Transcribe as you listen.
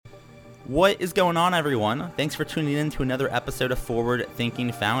What is going on, everyone? Thanks for tuning in to another episode of Forward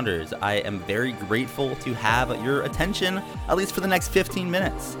Thinking Founders. I am very grateful to have your attention, at least for the next 15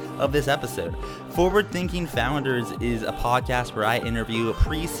 minutes of this episode. Forward Thinking Founders is a podcast where I interview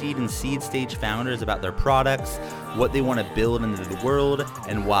pre-seed and seed stage founders about their products, what they want to build into the world,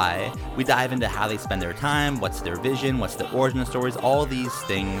 and why. We dive into how they spend their time, what's their vision, what's their origin stories, all these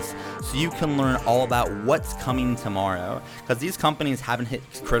things, so you can learn all about what's coming tomorrow. Because these companies haven't hit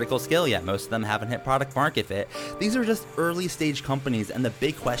critical scale yet. Most of them haven't hit product market fit. These are just early stage companies, and the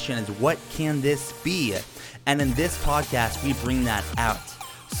big question is, what can this be? And in this podcast, we bring that out.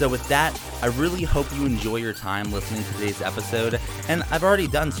 So with that, I really hope you enjoy your time listening to today's episode. And I've already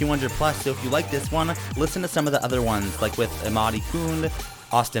done 200 plus, so if you like this one, listen to some of the other ones, like with Imadi Kund,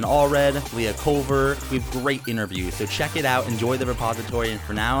 Austin Allred, Leah Culver. We have great interviews, so check it out, enjoy the repository, and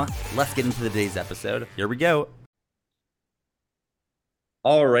for now, let's get into today's episode. Here we go.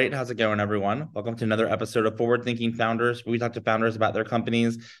 All right, how's it going, everyone? Welcome to another episode of Forward Thinking Founders, where we talk to founders about their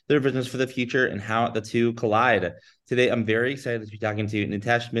companies, their visions for the future, and how the two collide. Today, I'm very excited to be talking to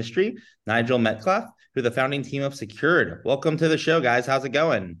Nitesh, Mistry, Nigel, Metcalf, who are the founding team of Secur3D. Welcome to the show, guys. How's it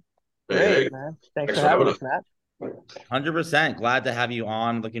going? Great, man. Thanks for having us, Matt. 100%. Glad to have you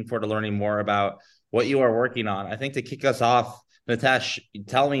on. Looking forward to learning more about what you are working on. I think to kick us off, Nitesh,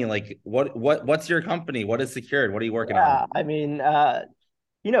 tell me, like, what's your company? What is Secur3D? What are you working on? I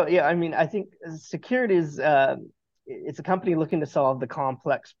think Secur3D is it's a company looking to solve the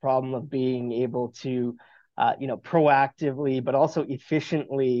complex problem of being able to, proactively but also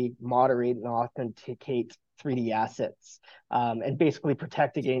efficiently moderate and authenticate 3D assets, and basically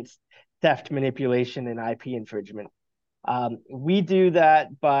protect against theft, manipulation, and IP infringement. We do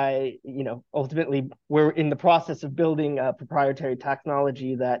that by, ultimately, we're in the process of building a proprietary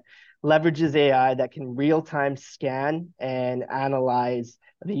technology that leverages AI that can real-time scan and analyze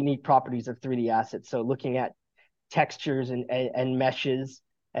the unique properties of 3D assets. So looking at textures and meshes,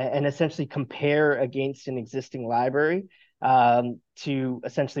 and essentially compare against an existing library, to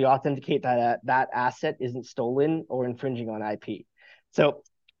essentially authenticate that that asset isn't stolen or infringing on IP. So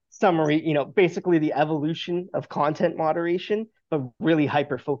summary, basically the evolution of content moderation, but really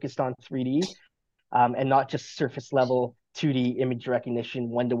hyper-focused on 3D, and not just surface level 2D image recognition,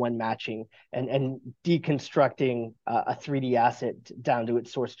 one-to-one matching, and deconstructing a 3D asset down to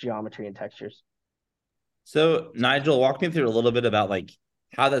its source geometry and textures. So Nigel, walk me through a little bit about like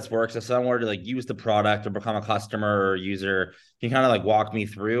how this works. If someone were to like use the product or become a customer or user, can you kind of like walk me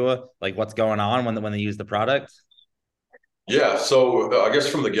through like what's going on when they use the product? Yeah, so I guess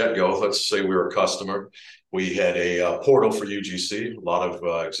from the get-go, let's say we were a customer. We had a portal for UGC. A lot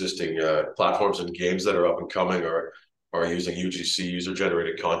of existing platforms and games that are up and coming are using UGC,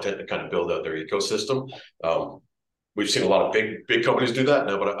 user-generated content, to kind of build out their ecosystem. We've seen a lot of big companies do that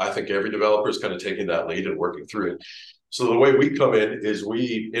now, but I think every developer is kind of taking that lead and working through it. So the way we come in is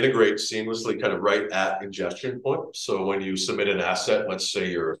we integrate seamlessly kind of right at ingestion point. So when you submit an asset, let's say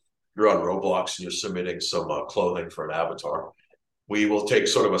you're on Roblox and you're submitting some clothing for an avatar, we will take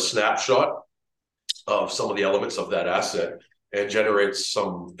sort of a snapshot of some of the elements of that asset and generate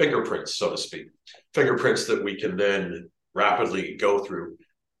some fingerprints, so to speak. Fingerprints that we can then rapidly go through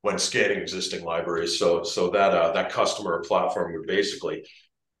when scanning existing libraries. So that customer or platform would basically,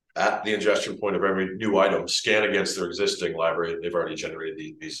 at the ingestion point of every new item, scan against their existing library they've already generated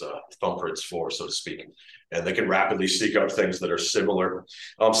these thumbprints for, so to speak. And they can rapidly seek out things that are similar.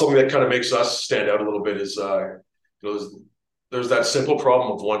 Something that kind of makes us stand out a little bit is there's that simple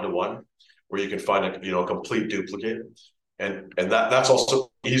problem of one-to-one, where you can find a complete duplicate. And that's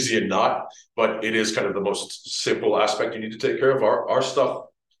also easy and not, but it is kind of the most simple aspect you need to take care of.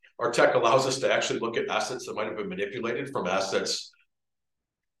 Our tech allows us to actually look at assets that might have been manipulated from assets,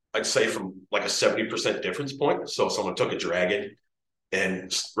 I'd say from like a 70% difference point. So someone took a dragon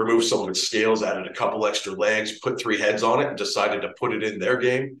and removed some of its scales, added a couple extra legs, put 3 heads on it, and decided to put it in their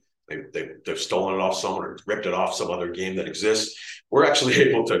game. They've stolen it off someone or ripped it off some other game that exists. We're actually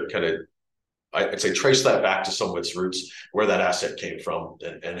able to kind of, I'd say, trace that back to some of its roots, where that asset came from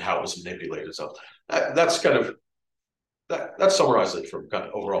and how it was manipulated. So that's kind of, that summarizes it from kind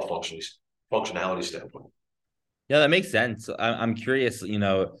of overall functionality standpoint. Yeah, that makes sense. I'm curious,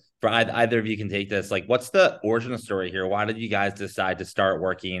 for either of you can take this, like, what's the origin story here? Why did you guys decide to start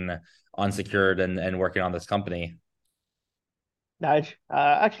working on Secur3D and working on this company? Nige,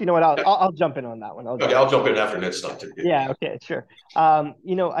 actually, you know what? I'll jump in on that one. I'll jump in after Ned's done too. Yeah, okay, sure.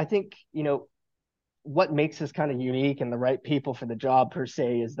 I think, what makes us kind of unique and the right people for the job per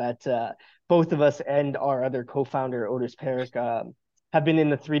se is that both of us and our other co-founder, Otis Perrick, have been in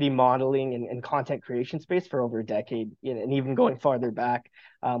the 3D modeling and content creation space for over a decade, and even going farther back,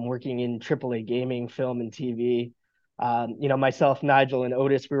 working in AAA gaming, film, and TV. Myself, Nigel, and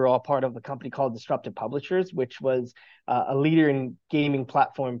Otis, we were all part of a company called Disruptive Publishers, which was a leader in gaming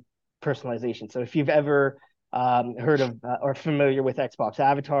platform personalization. So if you've ever heard of or familiar with Xbox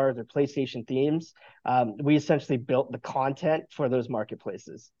avatars or PlayStation themes, we essentially built the content for those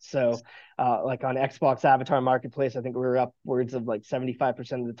marketplaces. So like on Xbox avatar marketplace, I think we were upwards of like 75%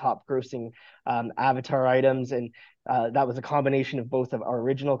 of the top grossing avatar items. And that was a combination of both of our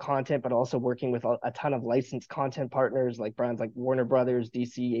original content, but also working with a ton of licensed content partners like brands like Warner Brothers,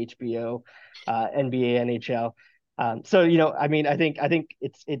 DC, HBO, NBA, NHL. I think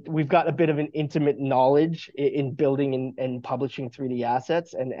we've got a bit of an intimate knowledge in building and publishing 3D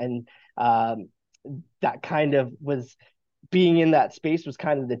assets, and that kind of was being in that space was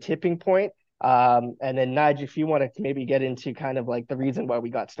kind of the tipping point. And then Nigel, if you wanted to maybe get into kind of like the reason why we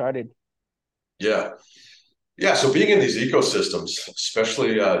got started. Yeah. Yeah, so being in these ecosystems,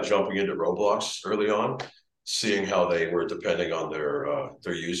 especially jumping into Roblox early on, seeing how they were depending on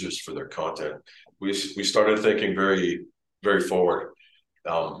their users for their content, we started thinking very, very forward,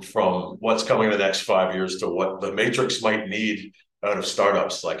 from what's coming in the next 5 years to what the matrix might need out of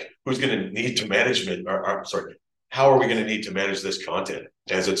startups. Like, who's going to need to management, or sorry, how are we going to need to manage this content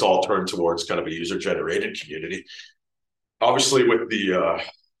as it's all turned towards kind of a user-generated community? Obviously, with the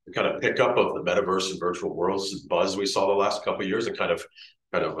kind of pickup of the metaverse and virtual worlds buzz we saw the last couple of years, it kind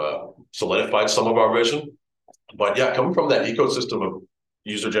of solidified some of our vision. But yeah, coming from that ecosystem of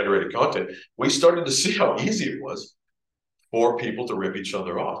user-generated content, we started to see how easy it was for people to rip each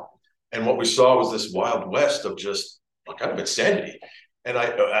other off. And what we saw was this wild west of just kind of insanity. And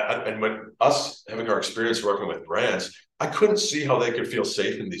and when us having our experience working with brands, I couldn't see how they could feel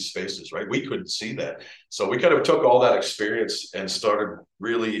safe in these spaces, right? We couldn't see that. So we kind of took all that experience and started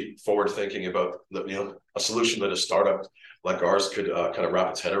really forward thinking about a solution that a startup like ours could kind of wrap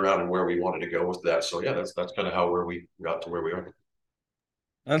its head around, and where we wanted to go with that. So yeah, that's kind of how we got to where we are.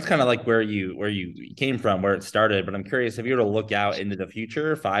 That's kind of like where you came from, where it started. But I'm curious, if you were to look out into the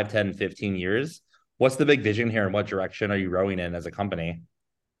future, 5, 10, 15 years, what's the big vision here, and what direction are you rowing in as a company?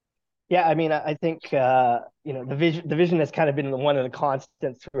 Yeah, I mean, I think the vision has kind of been one of the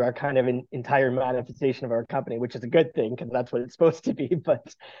constants through our kind of entire manifestation of our company, which is a good thing because that's what it's supposed to be.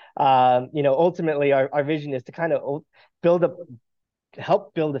 But ultimately, our vision is to kind of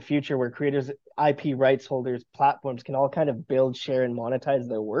help build a future where creators, IP rights holders, platforms can all kind of build, share, and monetize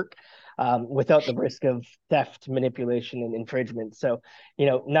their work without the risk of theft, manipulation, and infringement. So,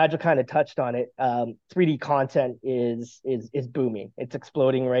 Nigel kind of touched on it. 3D content is booming. It's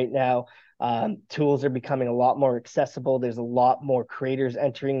exploding right now. Tools are becoming a lot more accessible. There's a lot more creators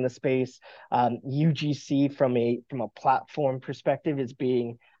entering the space. UGC from a platform perspective is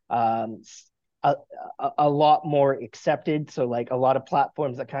being a lot more accepted. So like a lot of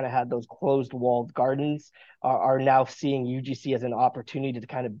platforms that kind of had those closed walled gardens are now seeing UGC as an opportunity to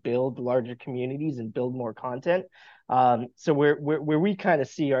kind of build larger communities and build more content. So where we kind of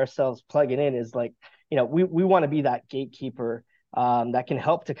see ourselves plugging in is like, we want to be that gatekeeper that can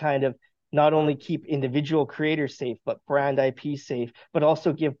help to kind of not only keep individual creators safe, but brand IP safe, but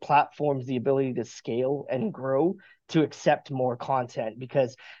also give platforms the ability to scale and grow to accept more content,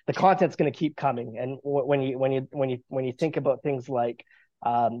 because the content's going to keep coming. And when you think about things like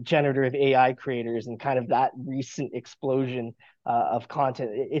generative AI creators and kind of that recent explosion of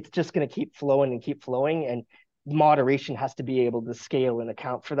content, it's just going to keep flowing and keep flowing. And moderation has to be able to scale and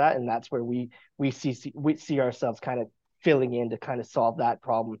account for that. And that's where we see ourselves kind of filling in to kind of solve that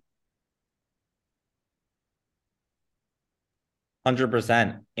problem.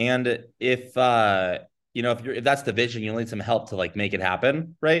 100%. And if if that's the vision, you'll need some help to like make it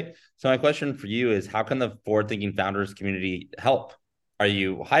happen, right? So my question for you is, how can the forward-thinking founders community help? Are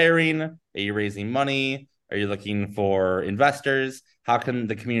you hiring? Are you raising money? Are you looking for investors? How can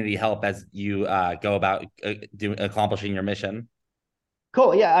the community help as you go about accomplishing your mission?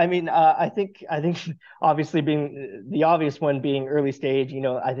 Cool. Yeah. I mean, I think obviously being the obvious one being early stage,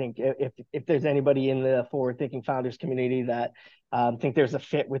 I think if there's anybody in the forward thinking founders community that think there's a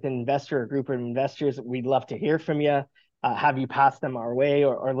fit with an investor or group of investors, we'd love to hear from you, have you pass them our way,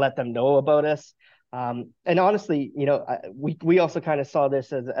 or let them know about us. And honestly, we also kind of saw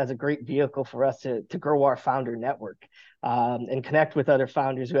this as a great vehicle for us to grow our founder network and connect with other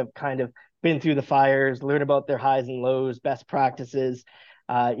founders who have kind of been through the fires, learn about their highs and lows, best practices.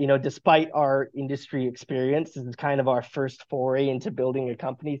 Despite our industry experience, this is kind of our first foray into building a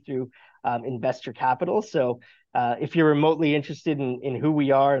company through investor capital. So if you're remotely interested in who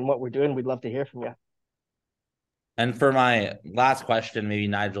we are and what we're doing, we'd love to hear from you. And for my last question, maybe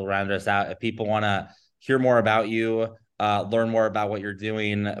Nigel round us out. If people want to hear more about you, learn more about what you're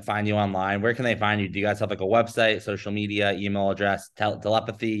doing, find you online, where can they find you? Do you guys have like a website, social media, email address,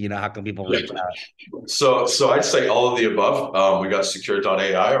 telepathy? You know, how can people reach out? So I'd say all of the above. We got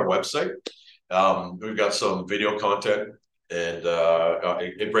Secur3D, our website. We've got some video content, and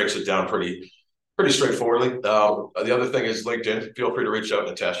it breaks it down pretty straightforwardly. The other thing is LinkedIn. Feel free to reach out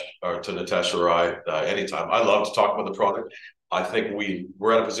to Nitesh or I anytime. I love to talk about the product. I think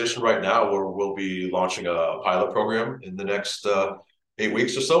we're at a position right now where we'll be launching a pilot program in the next 8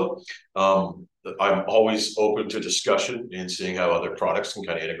 weeks or so. I'm always open to discussion and seeing how other products can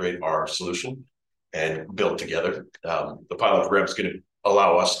kind of integrate our solution and build together. The pilot program is going to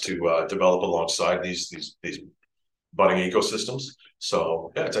allow us to develop alongside these budding ecosystems.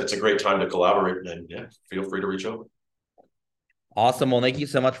 So yeah, it's a great time to collaborate, and yeah, feel free to reach out. Awesome. Well, thank you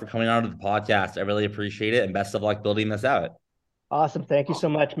so much for coming on to the podcast. I really appreciate it, and best of luck building this out. Awesome. Thank you so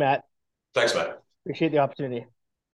much, Matt. Thanks, Matt. Appreciate the opportunity.